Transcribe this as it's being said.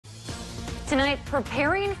Tonight,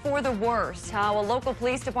 preparing for the worst, how a local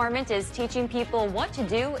police department is teaching people what to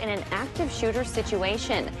do in an active shooter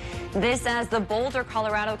situation. This as the Boulder,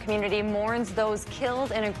 Colorado community mourns those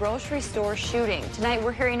killed in a grocery store shooting. Tonight,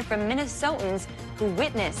 we're hearing from Minnesotans who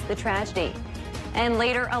witnessed the tragedy. And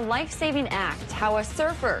later, a life-saving act, how a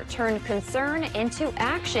surfer turned concern into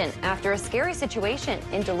action after a scary situation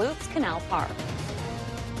in Duluth's Canal Park.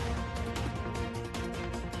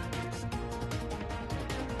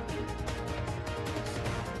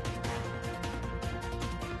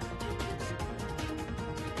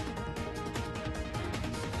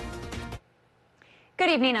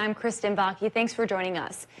 Good evening, I'm Kristen Baki. Thanks for joining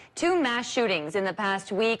us. 2 mass shootings in the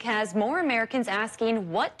past week has more Americans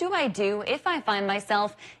asking, what do I do if I find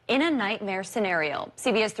myself in a nightmare scenario?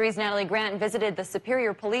 CBS3's Natalie Grant visited the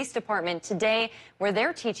Superior Police Department today, where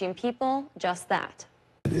they're teaching people just that.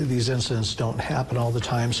 These incidents don't happen all the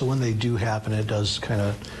time, so when they do happen, it does kind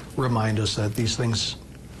of remind us that these things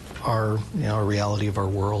are, a reality of our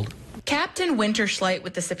world. Captain Winterschleit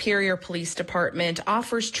with the Superior Police Department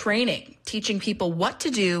offers training, teaching people what to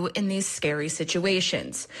do in these scary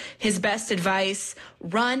situations. His best advice: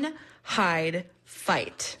 run, hide,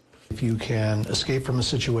 fight. If you can escape from a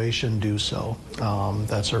situation, do so.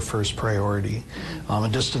 That's our first priority. A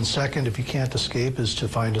distant second, if you can't escape, is to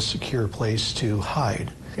find a secure place to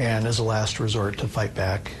hide. And as a last resort, to fight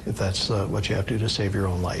back if that's what you have to do to save your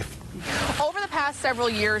own life. Over the past several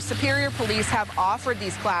years, Superior Police have offered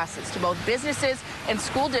these classes to both businesses and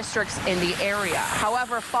school districts in the area.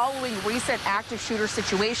 However, following recent active shooter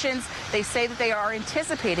situations, they say that they are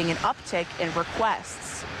anticipating an uptick in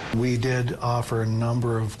requests. We did offer a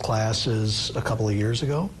number of classes a couple of years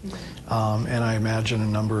ago, and I imagine a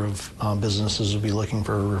number of businesses will be looking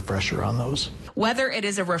for a refresher on those. Whether it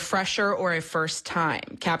is a refresher or a first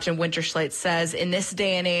time, Captain Winterschleit says in this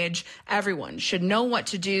day and age, everyone should know what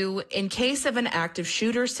to do in case of an active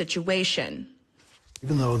shooter situation.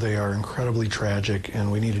 Even though they are incredibly tragic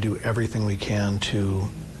and we need to do everything we can to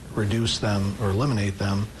reduce them or eliminate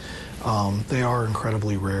them, they are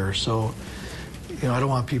incredibly rare. So, I don't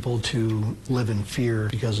want people to live in fear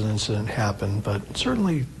because an incident happened, but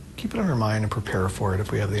certainly keep it on our mind and prepare for it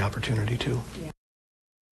if we have the opportunity to.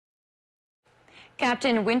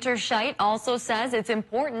 Captain Winterschleit also says it's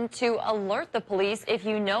important to alert the police if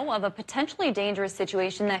you know of a potentially dangerous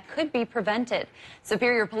situation that could be prevented.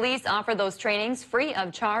 Superior Police offer those trainings free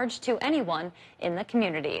of charge to anyone in the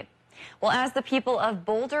community. Well, as the people of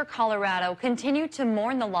Boulder, Colorado continue to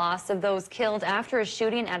mourn the loss of those killed after a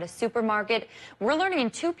shooting at a supermarket, we're learning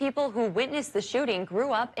 2 people who witnessed the shooting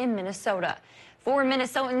grew up in Minnesota. For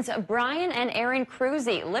Minnesotans, Brian and Erin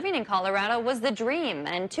Cruzy, living in Colorado was the dream,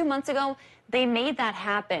 and 2 months ago, they made that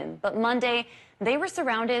happen. But Monday, they were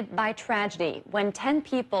surrounded by tragedy when 10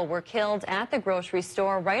 people were killed at the grocery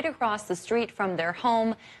store right across the street from their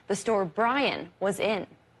home, the store Brian was in.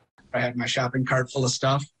 I had my shopping cart full of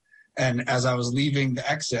stuff, and as I was leaving the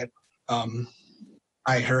exit,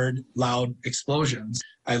 I heard loud explosions.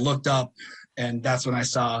 I looked up, and that's when I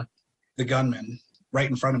saw the gunman right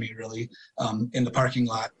in front of me, really, in the parking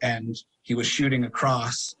lot, and he was shooting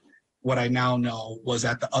across what I now know was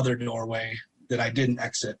at the other doorway that I didn't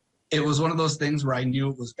exit. It was one of those things where I knew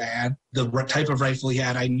it was bad. The type of rifle he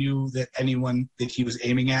had, I knew that anyone that he was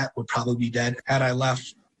aiming at would probably be dead. Had I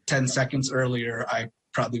left 10 seconds earlier, I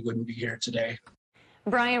probably wouldn't be here today.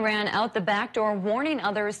 Brian ran out the back door, warning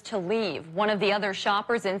others to leave. One of the other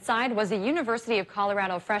shoppers inside was a University of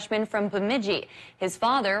Colorado freshman from Bemidji. His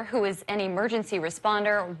father, who is an emergency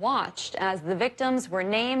responder, watched as the victims were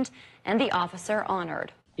named and the officer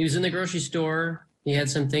honored. He was in the grocery store. He had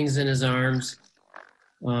some things in his arms.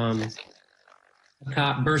 A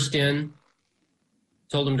cop burst in,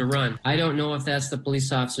 told him to run. I don't know if that's the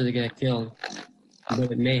police officer that got killed,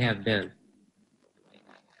 but it may have been.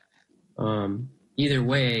 Either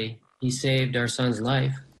way, he saved our son's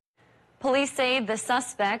life. Police say the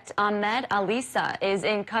suspect, Ahmed Alisa, is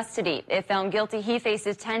in custody. If found guilty, he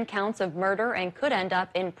faces 10 counts of murder and could end up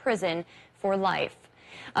in prison for life.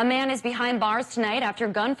 A man is behind bars tonight after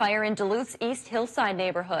gunfire in Duluth's East Hillside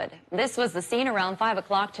neighborhood. This was the scene around 5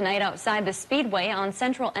 o'clock tonight outside the Speedway on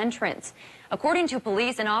Central Entrance. According to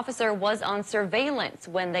police, an officer was on surveillance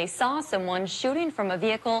when they saw someone shooting from a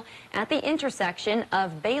vehicle at the intersection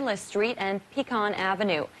of Bayless Street and Pecan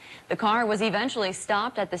Avenue. The car was eventually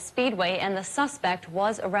stopped at the Speedway and the suspect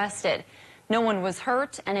was arrested. No one was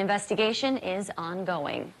hurt. An investigation is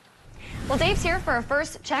ongoing. Well, Dave's here for a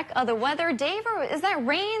first check of the weather. Dave, is that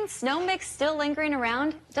rain, snow mix still lingering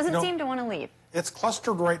around? Doesn't seem to want to leave. It's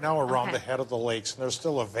clustered right now around the head of the lakes, and there's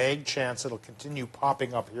still a vague chance it'll continue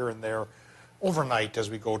popping up here and there overnight as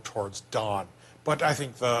we go towards dawn. But I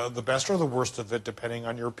think the best or the worst of it, depending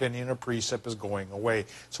on your opinion of precip, is going away.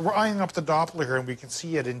 So we're eyeing up the Doppler here, and we can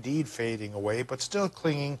see it indeed fading away, but still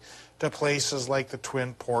clinging to places like the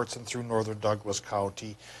Twin Ports and through northern Douglas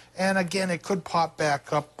County. And again, it could pop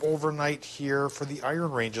back up overnight here for the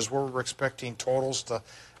Iron Ranges, where we're expecting totals to,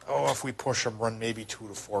 if we push them, run maybe 2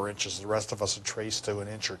 to 4 inches. The rest of us would trace to an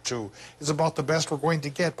inch or two. Is about the best we're going to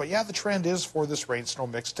get. But yeah, the trend is for this rain-snow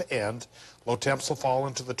mix to end. Low temps will fall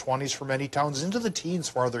into the 20s for many towns, into the teens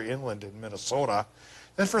farther inland in Minnesota.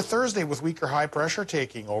 Then for Thursday, with weaker high pressure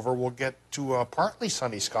taking over, we'll get to a partly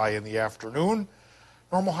sunny sky in the afternoon.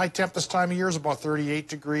 Normal high temp this time of year is about 38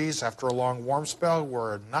 degrees. After a long warm spell,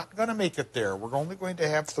 we're not going to make it there. We're only going to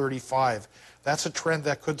have 35. That's a trend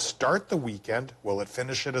that could start the weekend. Will it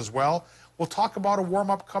finish it as well? We'll talk about a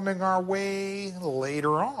warm-up coming our way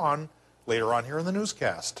later on here in the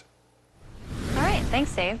newscast. All right,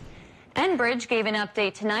 thanks, Dave. Enbridge gave an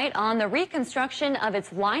update tonight on the reconstruction of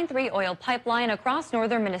its Line 3 oil pipeline across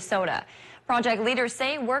northern Minnesota. Project leaders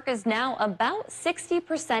say work is now about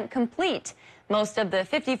 60% complete. Most of the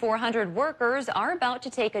 5,400 workers are about to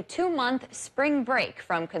take a 2-month spring break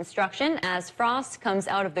from construction as frost comes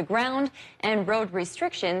out of the ground and road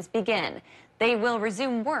restrictions begin. They will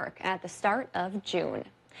resume work at the start of June.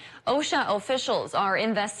 OSHA officials are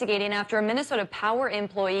investigating after a Minnesota Power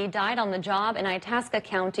employee died on the job in Itasca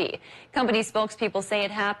County. Company spokespeople say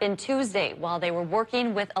it happened Tuesday while they were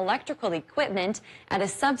working with electrical equipment at a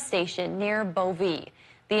substation near Bovee.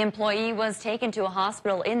 The employee was taken to a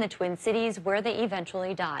hospital in the Twin Cities where they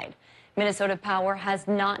eventually died. Minnesota Power has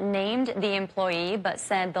not named the employee but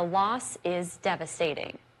said the loss is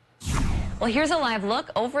devastating. Well, here's a live look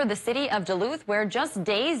over the city of Duluth, where just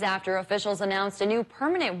days after officials announced a new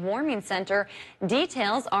permanent warming center,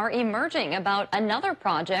 details are emerging about another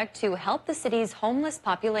project to help the city's homeless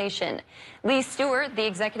population. Lee Stewart, the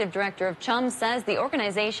executive director of CHUM, says the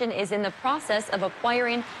organization is in the process of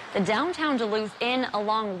acquiring the downtown Duluth Inn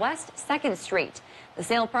along West 2nd Street. The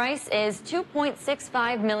sale price is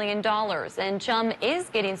 $2.65 million, and CHUM is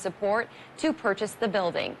getting support to purchase the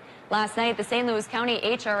building. Last night, the St. Louis County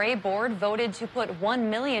HRA board voted to put $1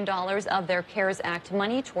 million of their CARES Act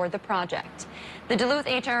money toward the project. The Duluth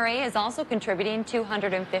HRA is also contributing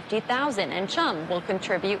 $250,000, and CHUM will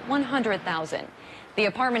contribute $100,000. The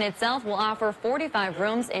apartment itself will offer 45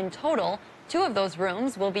 rooms in total. 2 of those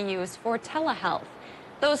rooms will be used for telehealth.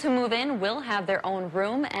 Those who move in will have their own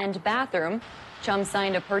room and bathroom. CHUM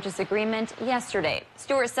signed a purchase agreement yesterday.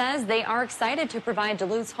 Stewart says they are excited to provide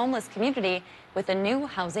Duluth's homeless community with a new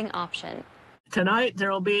housing option. Tonight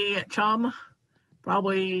there will be at CHUM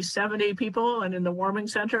probably 70 people, and in the warming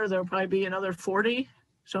center there'll probably be another 40.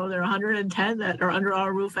 So there are 110 that are under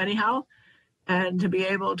our roof anyhow. And to be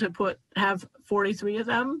able to have 43 of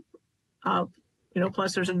them,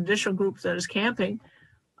 plus there's an additional group that is camping,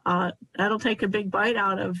 that'll take a big bite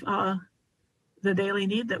out of the daily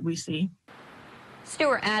need that we see.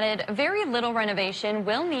 Stewart added very little renovation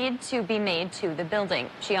will need to be made to the building.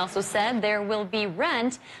 She also said there will be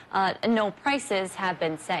rent. No prices have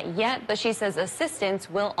been set yet, but she says assistance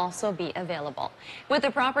will also be available. With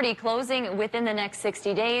the property closing within the next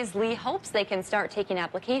 60 days, Lee hopes they can start taking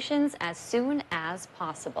applications as soon as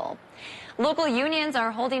possible. Local unions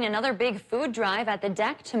are holding another big food drive at the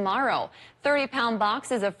deck tomorrow. 30-pound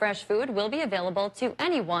boxes of fresh food will be available to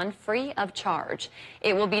anyone free of charge.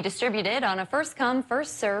 It will be distributed on a first-come,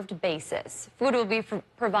 first-served basis. Food will be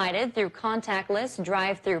provided through contactless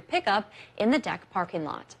drive-through pickup in the deck parking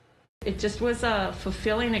lot. It just was a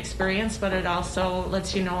fulfilling experience, but it also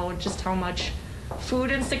lets you know just how much food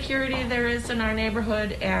insecurity there is in our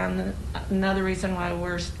neighborhood, and another reason why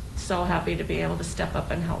we're so happy to be able to step up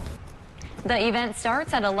and help. The event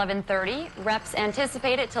starts at 11:30. Reps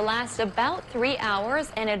anticipate it to last about 3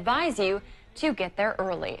 hours and advise you to get there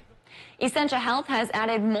early. Essentia Health has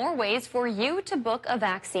added more ways for you to book a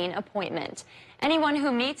vaccine appointment. Anyone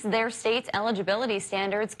who meets their state's eligibility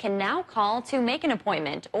standards can now call to make an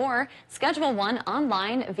appointment or schedule one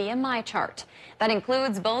online via MyChart. That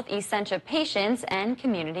includes both Essentia patients and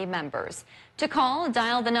community members. To call,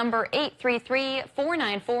 dial the number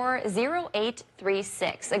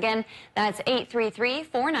 833-494-0836. Again, that's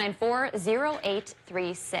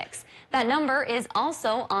 833-494-0836. That number is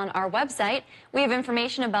also on our website. We have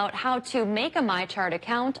information about how to make a MyChart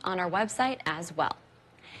account on our website as well.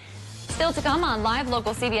 Still to come on Live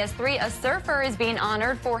Local CBS3, a surfer is being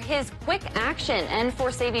honored for his quick action and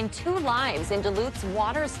for saving 2 lives in Duluth's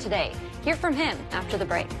waters today. Hear from him after the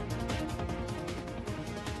break.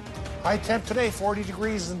 High temp today, 40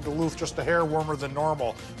 degrees in Duluth, just a hair warmer than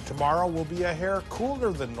normal. Tomorrow will be a hair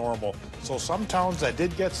cooler than normal. So some towns that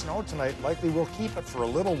did get snow tonight likely will keep it for a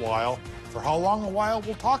little while. For how long a while,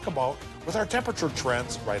 we'll talk about with our temperature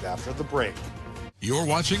trends right after the break. You're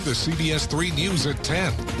watching the CBS3 News at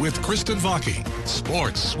 10 with Kristen Vaki,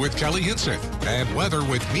 sports with Kelly Hinson, and weather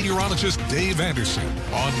with meteorologist Dave Anderson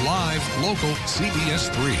on live, local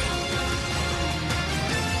CBS3.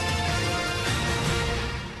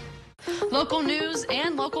 Local news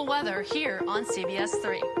and local weather here on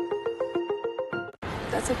CBS3.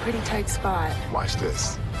 That's a pretty tight spot. Watch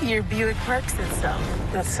this. Your Buick Parks and stuff.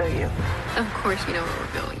 That's so you. Of course you know where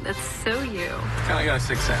we're going. That's so you. Kind of got a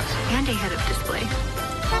sixth sense. And a head-up display.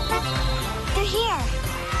 They're here.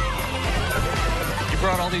 You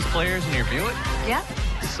brought all these players in your Buick? Yep.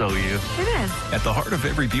 So you. It is. At the heart of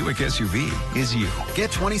every Buick SUV is you. Get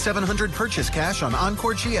 $2,700 purchase cash on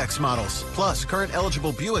Encore GX models. Plus, current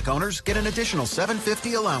eligible Buick owners get an additional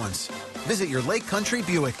 $750 allowance. Visit your Lake Country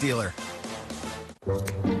Buick dealer.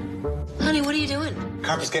 Honey, what are you doing?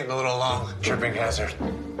 Carpet's getting a little long. Tripping hazard.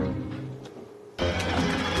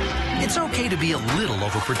 It's okay to be a little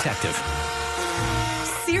overprotective.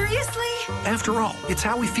 Seriously? After all, it's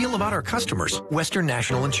how we feel about our customers. Western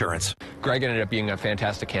National Insurance. Greg ended up being a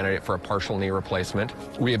fantastic candidate for a partial knee replacement.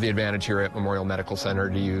 We have the advantage here at Memorial Medical Center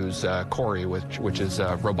to use Corey, which is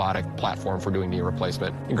a robotic platform for doing knee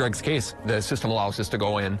replacement. In Greg's case, the system allows us to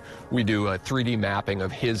go in, we do a 3D mapping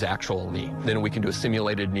of his actual knee. Then we can do a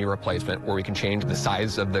simulated knee replacement where we can change the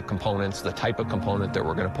size of the components, the type of component that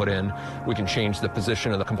we're going to put in. We can change the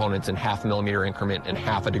position of the components in 0.5 millimeter increment and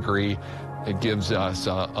 0.5 degree. It gives us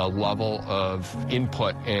a level of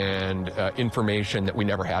input and information that we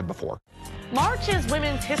never had before. March is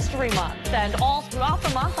Women's History Month, and all throughout the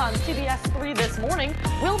month on CBS3 this morning,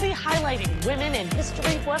 we'll be highlighting women in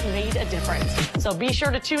history who have made a difference. So be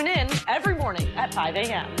sure to tune in every morning at 5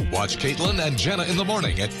 a.m. Watch Caitlin and Jenna in the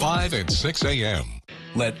morning at 5 and 6 a.m.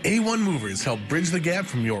 Let A1 Movers help bridge the gap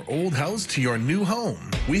from your old house to your new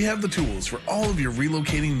home. We have the tools for all of your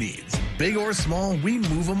relocating needs. Big or small, we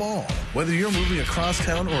move them all. Whether you're moving across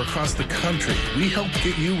town or across the country, we help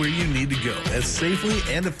get you where you need to go as safely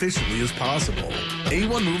and efficiently as possible.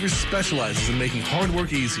 A1 Movers specializes in making hard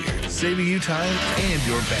work easier, saving you time and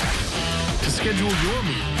your back. To schedule your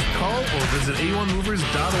move, call or visit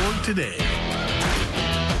a1movers.org today.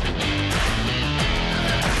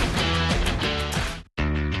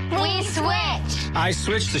 I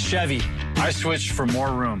switched to Chevy. I switched for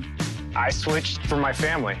more room. I switched for my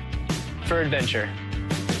family. For adventure.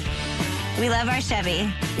 We love our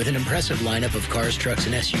Chevy. With an impressive lineup of cars, trucks,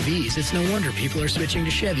 and SUVs, it's no wonder people are switching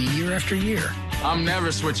to Chevy year after year. I'm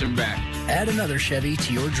never switching back. Add another Chevy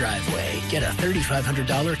to your driveway. Get a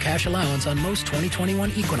 $3,500 cash allowance on most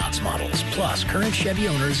 2021 Equinox models. Plus, current Chevy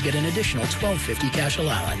owners get an additional $1,250 cash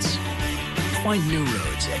allowance. Find new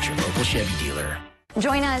roads at your local Chevy dealer.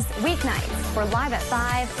 Join us weeknights for Live at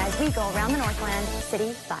 5 as we go around the Northland,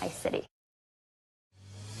 city by city.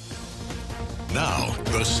 Now,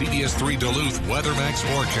 the CBS3 Duluth WeatherMax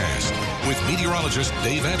forecast with meteorologist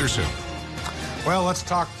Dave Anderson. Well, let's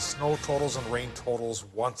talk snow totals and rain totals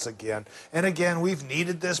once again. And again, we've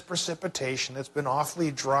needed this precipitation. It's been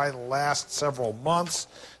awfully dry the last several months.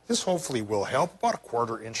 This hopefully will help. About a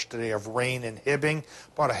 1/4 inch today of rain in Hibbing,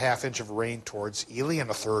 about a 1/2 inch of rain towards Ely, and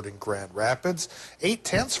a 1/3 in Grand Rapids.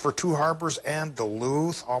 8/10 for Two Harbors and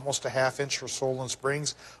Duluth, almost a 1/2 inch for Solon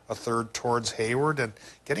Springs, a 1/3 towards Hayward, and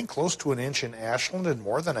getting close to an inch in Ashland, and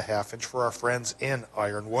more than a 1/2 inch for our friends in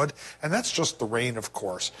Ironwood. And that's just the rain, of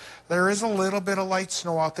course. There is a little bit of light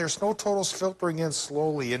snow out there. Snow totals filtering in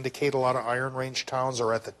slowly indicate a lot of Iron Range towns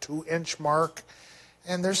are at the 2-inch mark.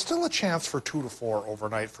 And there's still a chance for 2 to 4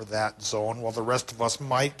 overnight for that zone, while the rest of us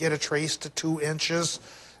might get a trace to 2 inches.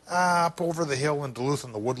 Up over the hill in Duluth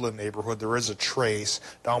in the Woodland neighborhood, there is a trace.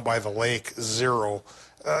 Down by the lake, 0.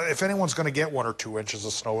 If anyone's going to get 1 or 2 inches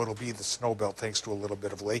of snow, it'll be the snow belt thanks to a little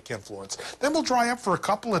bit of lake influence. Then we'll dry up for a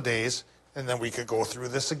couple of days, and then we could go through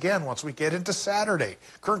this again once we get into Saturday.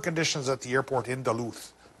 Current conditions at the airport in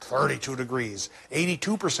Duluth. 32 degrees,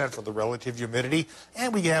 82% for the relative humidity,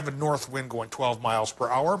 and we have a north wind going 12 miles per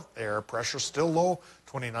hour. Air pressure still low,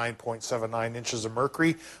 29.79 inches of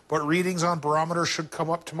mercury, but readings on barometers should come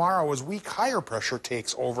up tomorrow as weak higher pressure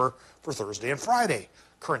takes over for Thursday and Friday.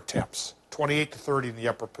 Current temps, 28 to 30 in the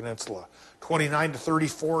Upper Peninsula, 29 to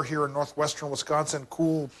 34 here in northwestern Wisconsin,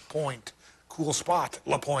 cool spot,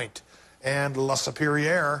 La Pointe. And La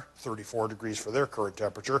Superiere, 34 degrees for their current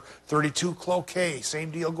temperature. 32 Cloquet,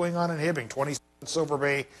 same deal going on in Hibbing. 27 Silver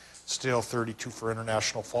Bay, Still 32 for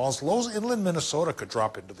International Falls. Lows inland Minnesota could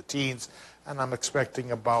drop into the teens, and I'm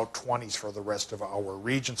expecting about 20s for the rest of our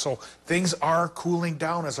region. So things are cooling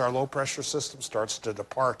down as our low pressure system starts to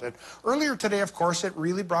depart. And earlier today, of course, it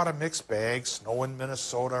really brought a mixed bag. Snow in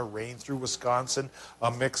Minnesota, rain through Wisconsin, a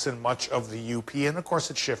mix in much of the UP. And of course,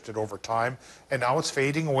 it shifted over time. And now it's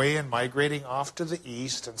fading away and migrating off to the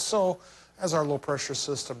east. And so as our low pressure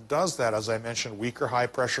system does that, as I mentioned, weaker high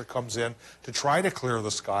pressure comes in to try to clear the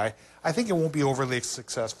sky. I think it won't be overly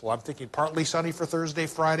successful. I'm thinking partly sunny for Thursday,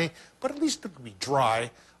 Friday, but at least it'll be dry.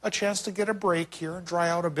 A chance to get a break here and dry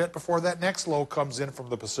out a bit before that next low comes in from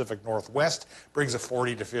the Pacific Northwest. Brings a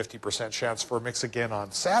 40 to 50% chance for a mix again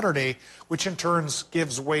on Saturday, which in turn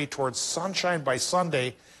gives way towards sunshine by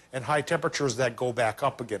Sunday and high temperatures that go back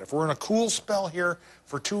up again. If we're in a cool spell here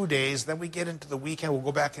for 2 days, then we get into the weekend, we'll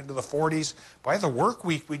go back into the 40s. By the work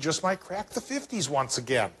week, we just might crack the 50s once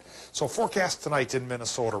again. So forecast tonight in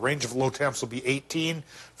Minnesota, range of low temps will be 18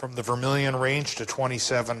 from the Vermilion Range to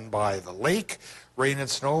 27 by the lake. Rain and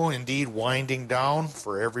snow indeed winding down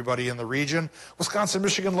for everybody in the region. Wisconsin,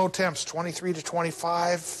 Michigan low temps 23 to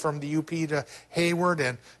 25 from the UP to Hayward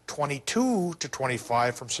and 22 to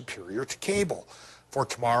 25 from Superior to Cable. For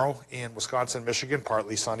tomorrow in Wisconsin, Michigan,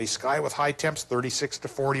 partly sunny sky with high temps 36 to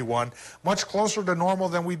 41. Much closer to normal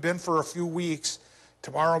than we've been for a few weeks.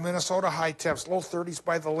 Tomorrow, Minnesota, high temps, low 30s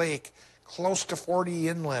by the lake, close to 40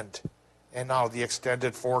 inland. And now the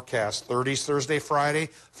extended forecast, 30s Thursday, Friday,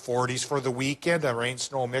 40s for the weekend. A rain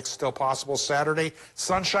snow mix still possible Saturday.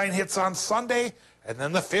 Sunshine hits on Sunday, and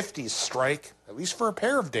then the 50s strike, at least for a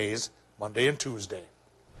pair of days, Monday and Tuesday.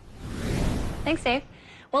 Thanks, Dave.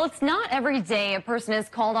 Well, it's not every day a person is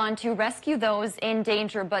called on to rescue those in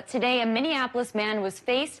danger, but today a Minneapolis man was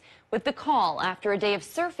faced with the call after a day of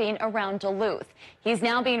surfing around Duluth. He's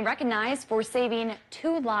now being recognized for saving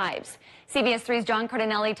 2 lives. CBS 3's John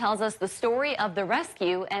Cardinelli tells us the story of the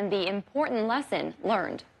rescue and the important lesson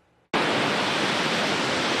learned.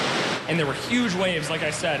 And there were huge waves, like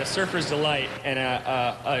I said, a surfer's delight, and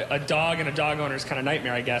a dog and a dog owner's kind of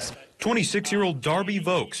nightmare, I guess. 26-year-old Darby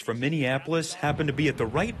Vokes from Minneapolis happened to be at the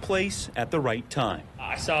right place at the right time.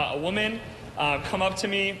 I saw a woman come up to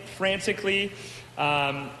me frantically,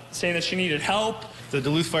 saying that she needed help. The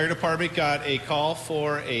Duluth Fire Department got a call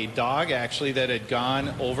for a dog, actually, that had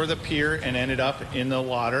gone over the pier and ended up in the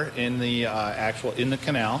water, in the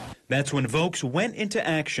canal. That's when Vokes went into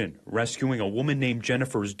action, rescuing a woman named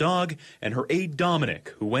Jennifer's dog and her aide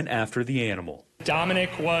Dominic, who went after the animal.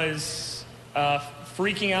 Dominic was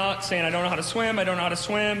freaking out, saying, I don't know how to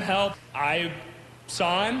swim, help. I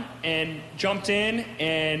saw him and jumped in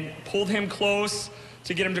and pulled him close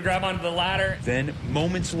to get him to grab onto the ladder. Then,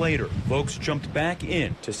 moments later, Vokes jumped back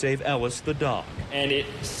in to save Ellis, the dog. And it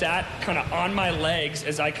sat kind of on my legs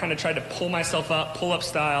as I kind of tried to pull myself up, pull-up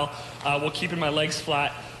style, while keeping my legs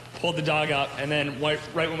flat, pulled the dog up, and then right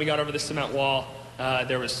when we got over the cement wall,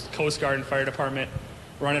 there was Coast Guard and Fire Department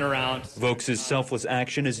running around. Vokes' selfless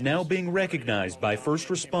action is now being recognized by first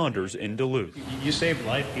responders in Duluth. You saved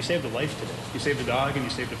life. You saved a life today. You saved a dog and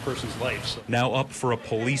you saved a person's life. So. Now up for a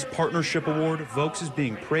police partnership award, Vokes is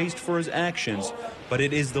being praised for his actions, but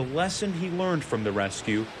it is the lesson he learned from the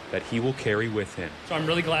rescue that he will carry with him. So I'm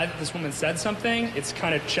really glad that this woman said something. It's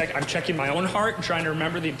kind of I'm checking my own heart and trying to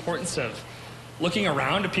remember the importance of looking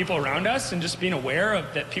around at people around us and just being aware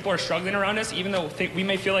of that people are struggling around us, even though we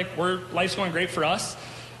may feel like life's going great for us.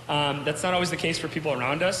 That's not always the case for people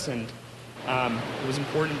around us, and it was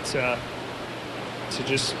important to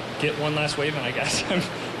just get one last wave in, I guess.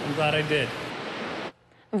 I'm glad I did.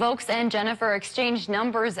 Vokes and Jennifer exchanged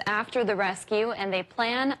numbers after the rescue, and they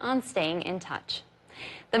plan on staying in touch.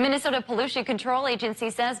 The Minnesota Pollution Control Agency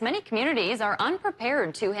says many communities are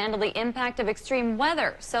unprepared to handle the impact of extreme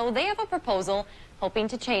weather, so they have a proposal hoping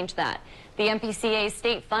to change that. The MPCA's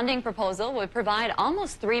state funding proposal would provide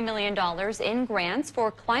almost $3 million in grants for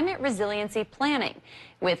climate resiliency planning.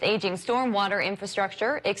 With aging stormwater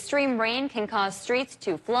infrastructure, extreme rain can cause streets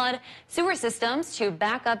to flood, sewer systems to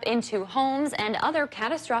back up into homes, and other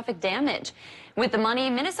catastrophic damage. With the money,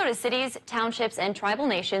 Minnesota cities, townships, and tribal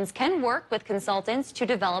nations can work with consultants to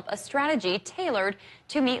develop a strategy tailored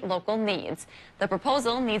to meet local needs. The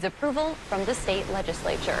proposal needs approval from the state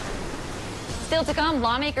legislature. Still to come,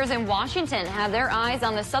 lawmakers in Washington have their eyes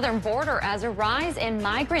on the southern border as a rise in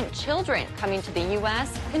migrant children coming to the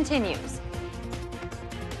U.S. continues.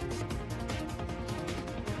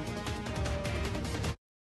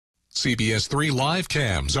 CBS 3 live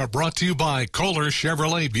cams are brought to you by Kohler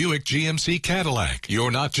Chevrolet Buick GMC Cadillac. You're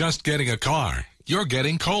not just getting a car, you're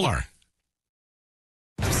getting Kohler.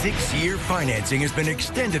 6-year financing has been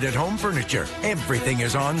extended at Home Furniture. Everything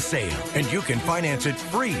is on sale, and you can finance it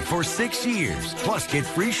free for 6 years. Plus, get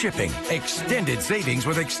free shipping. Extended savings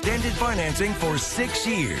with extended financing for 6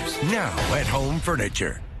 years. Now at Home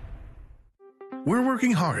Furniture. We're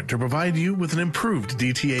working hard to provide you with an improved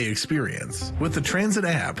DTA experience. With the Transit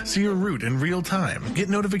app, see your route in real time, get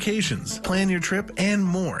notifications, plan your trip, and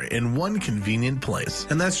more in one convenient place.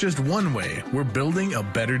 And that's just one way we're building a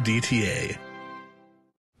better DTA.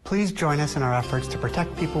 Please join us in our efforts to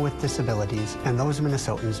protect people with disabilities and those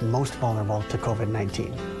Minnesotans most vulnerable to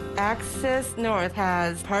COVID-19. Access North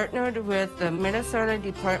has partnered with the Minnesota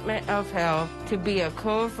Department of Health to be a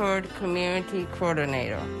COVID community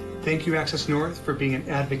coordinator. Thank you, Access North, for being an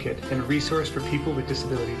advocate and a resource for people with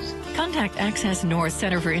disabilities. Contact Access North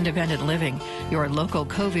Center for Independent Living, your local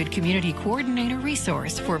COVID community coordinator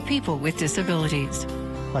resource for people with disabilities.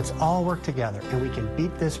 Let's all work together and we can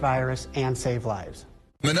beat this virus and save lives.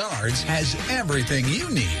 Menards has everything you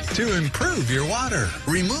need to improve your water.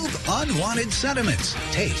 Remove unwanted sediments,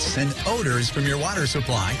 tastes, and odors from your water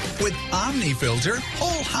supply with OmniFilter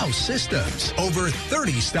whole house systems. Over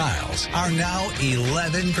 30 styles are now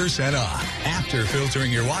 11% off. After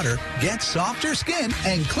filtering your water, get softer skin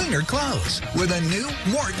and cleaner clothes with a new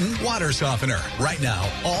Morton water softener. Right now,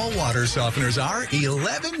 all water softeners are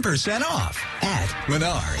 11% off at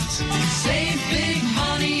Menards. Save big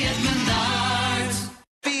money at Menards.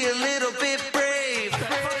 Be a little bit brave.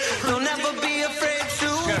 Don't never be afraid to.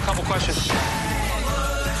 Got a couple questions.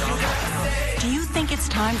 Do you think it's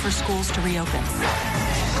time for schools to reopen?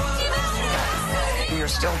 You're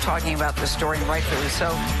still talking about the story, and rightfully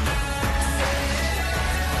so.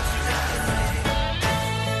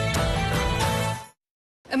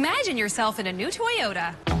 Imagine yourself in a new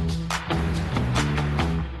Toyota.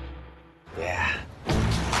 Yeah.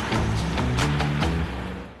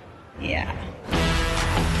 Yeah.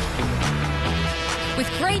 With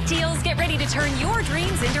great deals, get ready to turn your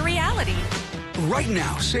dreams into reality. Right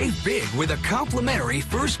now, save big with a complimentary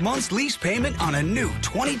first month's lease payment on a new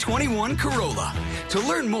 2021 Corolla. To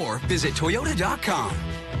learn more, visit Toyota.com.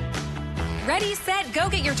 Ready, set, go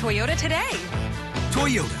get your Toyota today.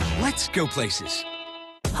 Toyota, let's go places.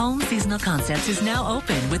 Home Seasonal Concepts is now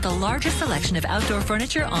open with the largest selection of outdoor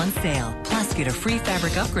furniture on sale. Plus, get a free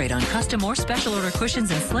fabric upgrade on custom or special order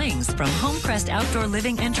cushions and slings from Homecrest Outdoor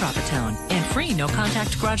Living and Tropitone. And free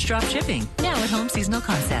no-contact garage drop shipping. Now at Home Seasonal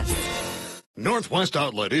Concepts. Northwest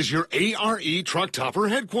Outlet is your ARE truck topper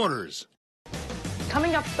headquarters.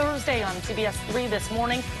 Coming up Thursday on CBS3 this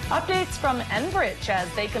morning, updates from Enbridge as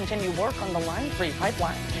they continue work on the Line 3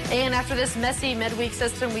 pipeline. And after this messy midweek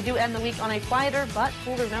system, we do end the week on a quieter but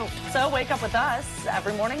cooler note. So wake up with us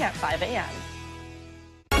every morning at 5 a.m.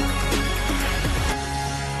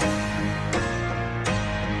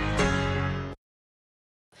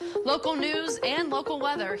 Local news and local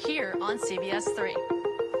weather here on CBS3.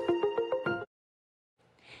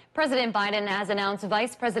 President Biden has announced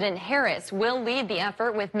Vice President Harris will lead the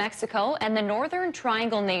effort with Mexico and the Northern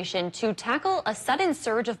Triangle nation to tackle a sudden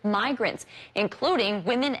surge of migrants, including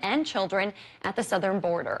women and children, at the southern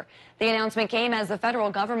border. The announcement came as the federal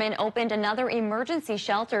government opened another emergency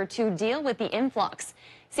shelter to deal with the influx.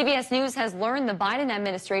 CBS News has learned the Biden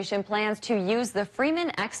administration plans to use the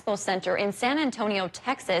Freeman Expo Center in San Antonio,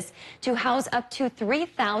 Texas, to house up to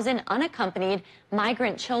 3,000 unaccompanied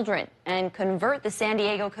migrant children and convert the San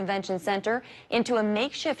Diego Convention Center into a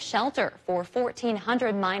makeshift shelter for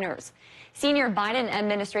 1,400 minors. Senior Biden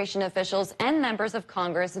administration officials and members of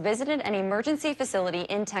Congress visited an emergency facility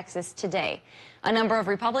in Texas today. A number of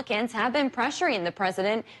Republicans have been pressuring the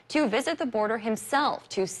president to visit the border himself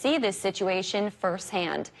to see this situation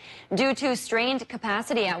firsthand. Due to strained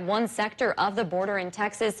capacity at one sector of the border in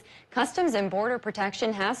Texas, Customs and Border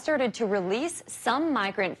Protection has started to release some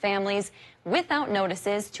migrant families without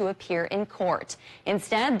notices to appear in court.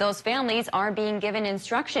 Instead, those families are being given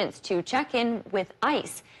instructions to check in with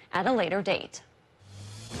ICE at a later date.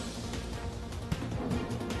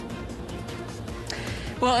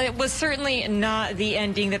 Well, it was certainly not the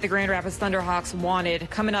ending that the Grand Rapids Thunderhawks wanted.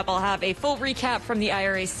 Coming up, I'll have a full recap from the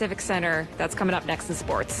IRA Civic Center. That's coming up next in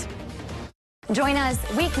sports. Join us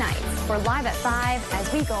weeknights. We're live at 5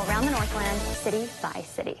 as we go around the Northland, city by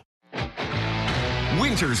city.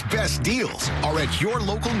 Winter's best deals are at your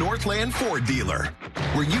local Northland Ford dealer,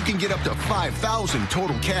 where you can get up to $5,000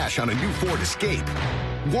 total cash on a new Ford Escape.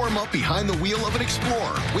 Warm up behind the wheel of an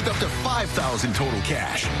Explorer with up to $5,000 total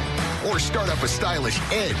cash. Or start up a stylish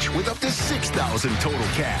Edge with up to $6,000 total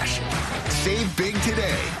cash. Save big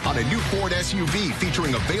today on a new Ford SUV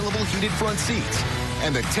featuring available heated front seats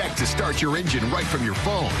and the tech to start your engine right from your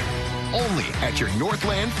phone. Only at your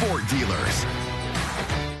Northland Ford dealers.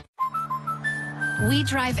 We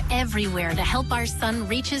drive everywhere to help our son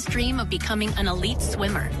reach his dream of becoming an elite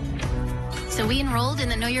swimmer. So we enrolled in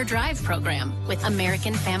the Know Your Drive program with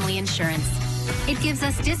American Family Insurance. It gives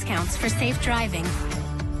us discounts for safe driving,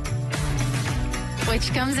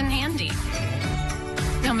 which comes in handy,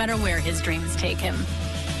 no matter where his dreams take him.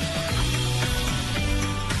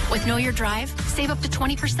 With Know Your Drive, save up to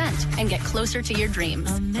 20% and get closer to your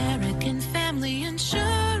dreams. American Family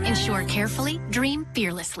Insurance. Insure carefully, dream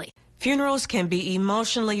fearlessly. Funerals can be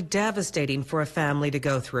emotionally devastating for a family to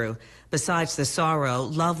go through. Besides the sorrow,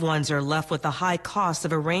 loved ones are left with the high cost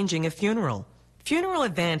of arranging a funeral. Funeral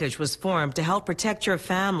Advantage was formed to help protect your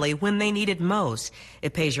family when they need it most.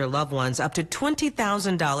 It pays your loved ones up to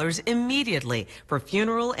 $20,000 immediately for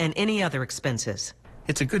funeral and any other expenses.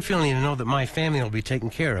 It's a good feeling to know that my family will be taken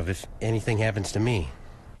care of if anything happens to me.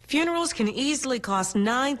 Funerals can easily cost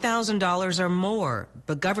 $9,000 or more,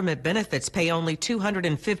 but government benefits pay only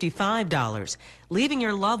 $255, leaving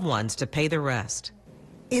your loved ones to pay the rest.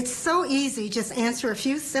 It's so easy. Just answer a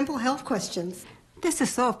few simple health questions. This is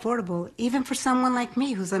so affordable, even for someone like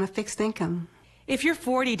me who's on a fixed income. If you're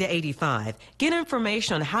 40 to 85, get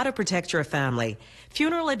information on how to protect your family.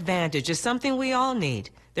 Funeral Advantage is something we all need.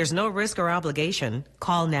 There's no risk or obligation.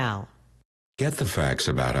 Call now. Get the facts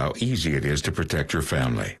about how easy it is to protect your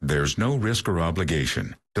family. There's no risk or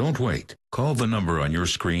obligation. Don't wait. Call the number on your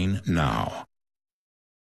screen now.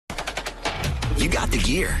 You got the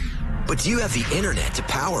gear, but do you have the internet to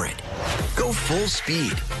power it? Go full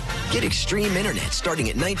speed. Get extreme internet starting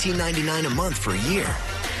at $19.99 a month for a year.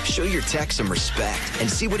 Show your tech some respect and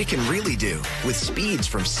see what it can really do with speeds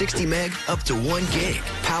from 60 meg up to 1 gig,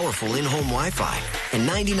 powerful in-home Wi-Fi, and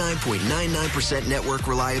 99.99% network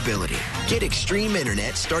reliability. Get extreme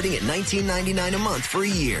internet starting at $19.99 a month for a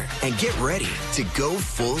year and get ready to go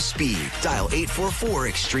full speed. Dial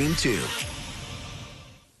 844-EXTREME2.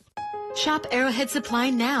 Shop Arrowhead Supply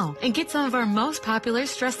now and get some of our most popular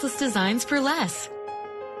stressless designs for less.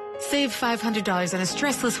 Save $500 on a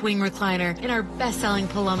stressless wing recliner in our best-selling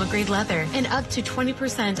Paloma grade leather and up to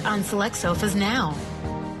 20% on select sofas now.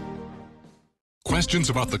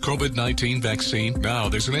 Questions about the COVID-19 vaccine? Now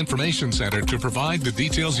there's an information center to provide the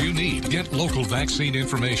details you need. Get local vaccine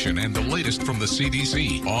information and the latest from the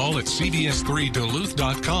CDC, all at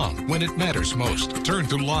CBS3Duluth.com. When it matters most, turn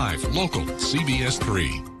to live, local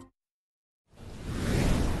CBS3.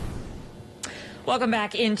 Welcome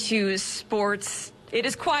back into sports. It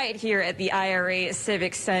is quiet here at the IRA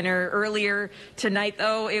Civic Center. Earlier tonight,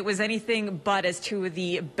 though, it was anything but as two of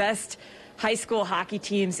the best high school hockey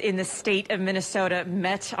teams in the state of Minnesota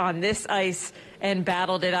met on this ice and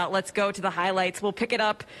battled it out. Let's go to the highlights. We'll pick it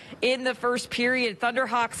up in the first period.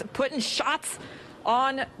 Thunderhawks putting shots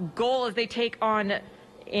on goal as they take on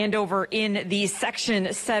Andover in the Section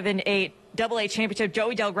 7A AA championship.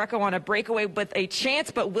 Joey Del Greco on a breakaway with a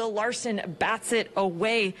chance, but Will Larson bats it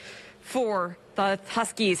away for the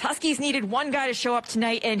Huskies. Huskies needed one guy to show up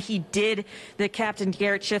tonight, and he did. The captain,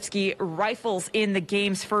 Garrett Shifsky, rifles in the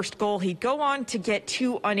game's first goal. He'd go on to get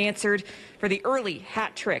 2 unanswered for the early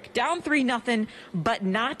hat trick. Down 3-0, but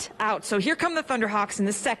not out. So here come the Thunderhawks in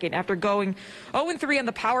the second. After going 0-3 on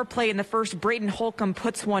the power play in the first, Braden Holcomb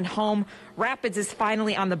puts one home. Rapids is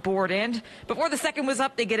finally on the board, and before the second was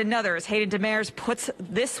up, they get another as Hayden Demers puts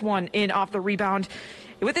this one in off the rebound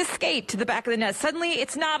with his skate to the back of the net. Suddenly,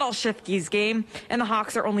 it's not all Shifsky's game, and the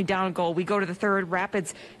Hawks are only down a goal. We go to the third.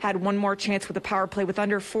 Rapids had one more chance with the power play with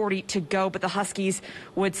under 40 to go, but the Huskies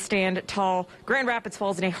would stand tall. Grand Rapids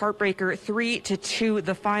falls in a heartbreaker, 3-2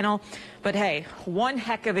 the final. But hey, one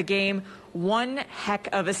heck of a game, one heck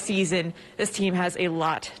of a season. This team has a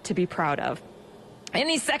lot to be proud of. In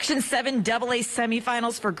the Section 7 AA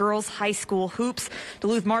semifinals for girls high school hoops,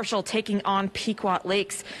 Duluth Marshall taking on Pequot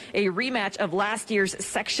Lakes, a rematch of last year's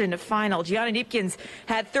section final. Gianna Niepkins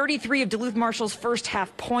had 33 of Duluth Marshall's first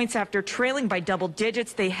half points after trailing by double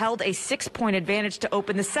digits. They held a 6-point advantage to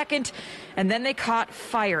open the second, and then they caught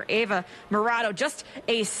fire. Ava Murado, just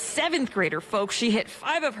a 7th grader, folks. She hit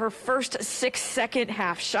 5 of her first 6 second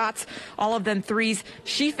half shots, all of them threes.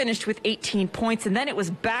 She finished with 18 points, and then it was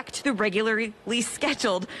back to the regularly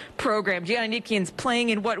scheduled program. Gianna Niepkins playing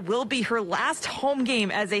in what will be her last home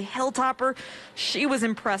game as a Hilltopper. She was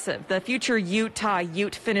impressive. The future Utah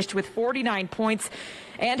Ute finished with 49 points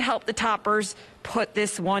and helped the Toppers put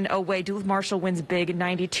this one away. Duluth Marshall wins big,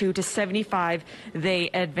 92-75.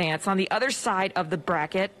 They advance. On the other side of the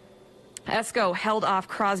bracket, Esco held off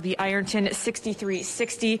Crosby Ironton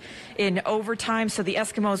 63-60 in overtime. So the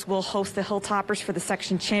Eskimos will host the Hilltoppers for the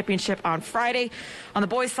section championship on Friday. On the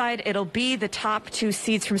boys' side, it'll be the top 2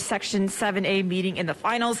 seeds from Section 7A meeting in the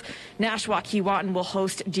finals. Nashua Keewatin will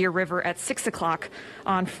host Deer River at 6 o'clock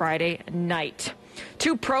on Friday night.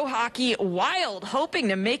 To pro hockey, Wild hoping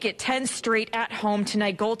to make it 10 straight at home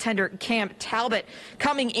tonight. Goaltender Cam Talbot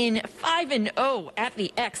coming in 5-0 at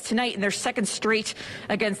the X tonight in their second straight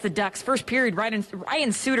against the Ducks. First period,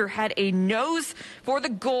 Ryan Suter had a nose for the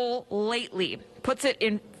goal lately. Puts it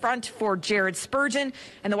in front for Jared Spurgeon,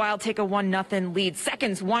 and the Wild take a 1-0 lead.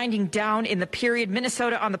 Seconds winding down in the period.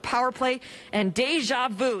 Minnesota on the power play, and deja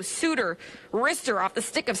vu. Suter, wrister off the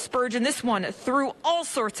stick of Spurgeon. This one through all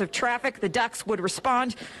sorts of traffic. The Ducks would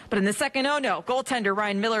respond, but in the second, oh no. Goaltender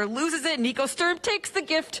Ryan Miller loses it. Nico Sturm takes the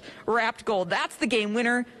gift-wrapped goal. That's the game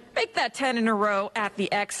winner. Make that 10 in a row at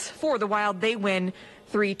the X for the Wild. They win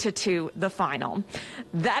 3-2 the final.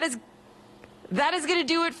 That is going to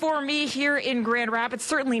do it for me here in Grand Rapids.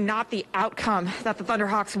 Certainly not the outcome that the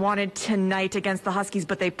Thunderhawks wanted tonight against the Huskies,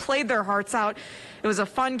 but they played their hearts out. It was a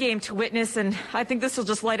fun game to witness, and I think this will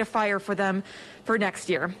just light a fire for them for next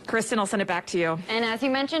year. Kristen, I'll send it back to you. And as you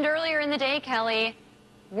mentioned earlier in the day, Kelly,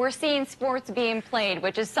 we're seeing sports being played,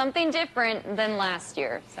 which is something different than last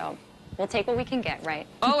year. So we'll take what we can get, right?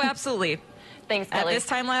 Oh, absolutely. Thanks, Kelly. At this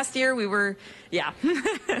time last year, we were, yeah.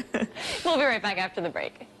 We'll be right back after the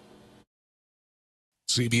break.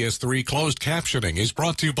 CBS3 closed captioning is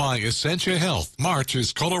brought to you by Essentia Health. March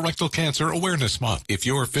is Colorectal Cancer Awareness Month. If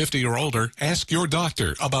you're 50 or older, ask your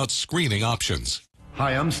doctor about screening options.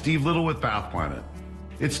 Hi, I'm Steve Little with Bath Planet.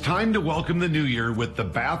 It's time to welcome the new year with the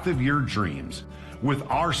bath of your dreams. With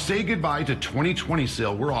our Say Goodbye to 2020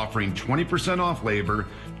 sale, we're offering 20% off labor,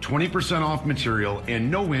 20% off material,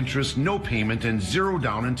 and no interest, no payment, and zero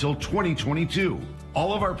down until 2022.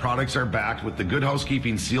 All of our products are backed with the Good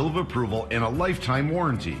Housekeeping seal of approval and a lifetime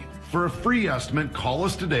warranty. For a free estimate, call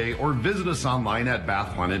us today or visit us online at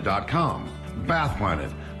bathplanet.com. Bath Planet,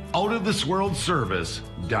 out of this world service,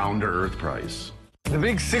 down to earth price. The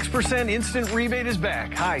big 6% instant rebate is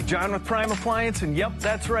back. Hi, John with Prime Appliance, and yep,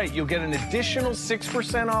 that's right. You'll get an additional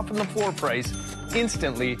 6% off on the floor price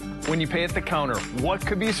instantly when you pay at the counter. What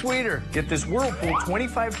could be sweeter? Get this Whirlpool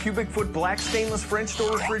 25 cubic foot black stainless French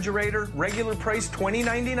door refrigerator, regular price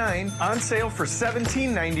 $20.99, on sale for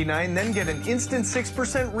 $17.99, then get an instant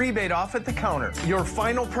 6% rebate off at the counter. Your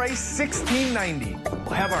final price, $16.90.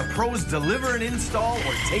 We'll have our pros deliver and install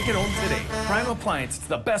or take it home today. Prime Appliance, it's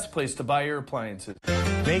the best place to buy your appliances.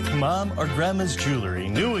 Make mom or grandma's jewelry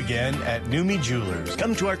new again at Numi Jewelers.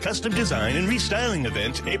 Come to our custom design and restyling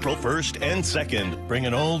event April 1st and 2nd. Bring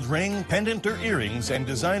an old ring, pendant, or earrings and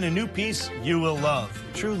design a new piece you will love.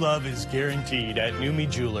 True love is guaranteed at Numi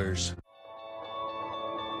Jewelers.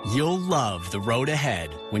 You'll love the road ahead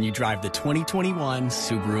when you drive the 2021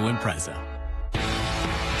 Subaru Impreza.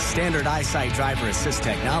 Standard EyeSight driver assist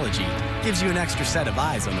technology gives you an extra set of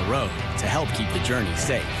eyes on the road to help keep the journey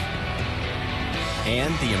safe.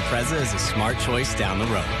 And the Impreza is a smart choice down the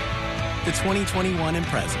road. The 2021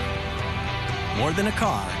 Impreza. More than a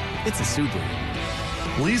car, it's a Subaru.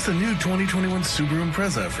 Lease a new 2021 Subaru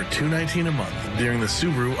Impreza for $219 a month during the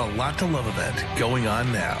Subaru A Lot to Love event going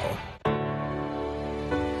on now.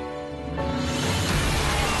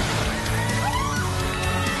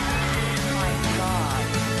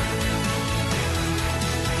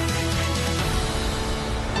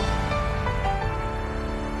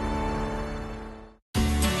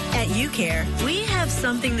 At UCare, we have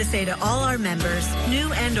something to say to all our members,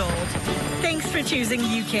 new and old. Thanks for choosing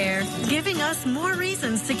UCare, giving us more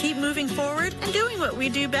reasons to keep moving forward and doing what we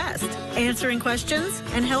do best, answering questions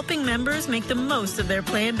and helping members make the most of their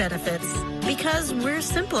plan benefits. Because we're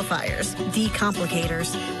simplifiers,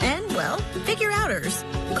 decomplicators, and, well, figure-outers.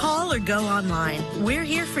 Call or go online. We're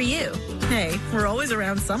here for you. Hey, we're always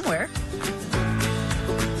around somewhere.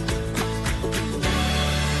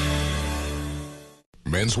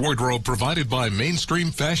 Men's wardrobe provided by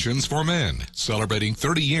Mainstream Fashions for Men, celebrating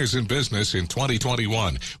 30 years in business in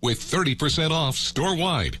 2021 with 30% off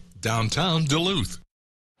store-wide, downtown Duluth.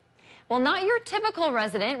 Well, not your typical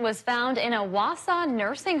resident was found in a Wausau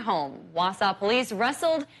nursing home. Wausau police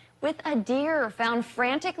wrestled with a deer found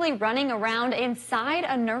frantically running around inside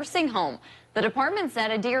a nursing home. The department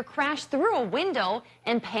said a deer crashed through a window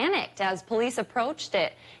and panicked as police approached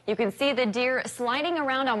it. You can see the deer sliding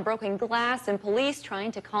around on broken glass and police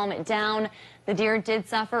trying to calm it down. The deer did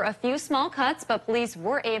suffer a few small cuts, but police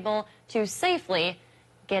were able to safely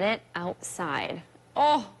get it outside.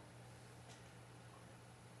 Oh,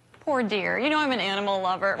 poor deer. You know I'm an animal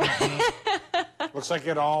lover. Looks like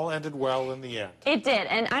it all ended well in the end. It did,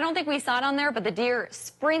 and I don't think we saw it on there, but the deer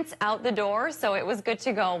sprints out the door, so it was good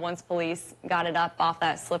to go once police got it up off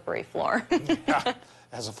that slippery floor. Yeah.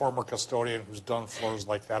 as a former custodian who's done floors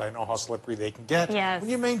like that, I know how slippery they can get Yes. when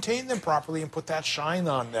you maintain them properly and put that shine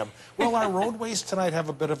on them. Well, our roadways tonight have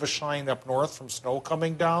a bit of a shine up north from snow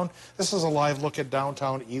coming down. This is a live look at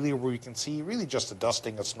downtown Ely where we can see really just a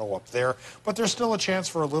dusting of snow up there, but there's still a chance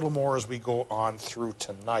for a little more as we go on through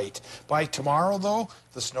tonight. By tomorrow, though,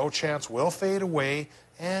 the snow chance will fade away,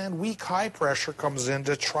 and weak high pressure comes in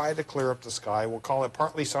to try to clear up the sky. We'll call it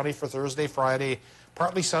partly sunny for Thursday, Friday.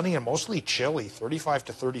 Partly sunny and mostly chilly, 35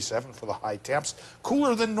 to 37 for the high temps.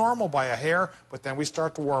 Cooler than normal by a hair, but then we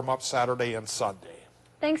start to warm up Saturday and Sunday.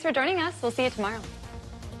 Thanks for joining us. We'll see you tomorrow.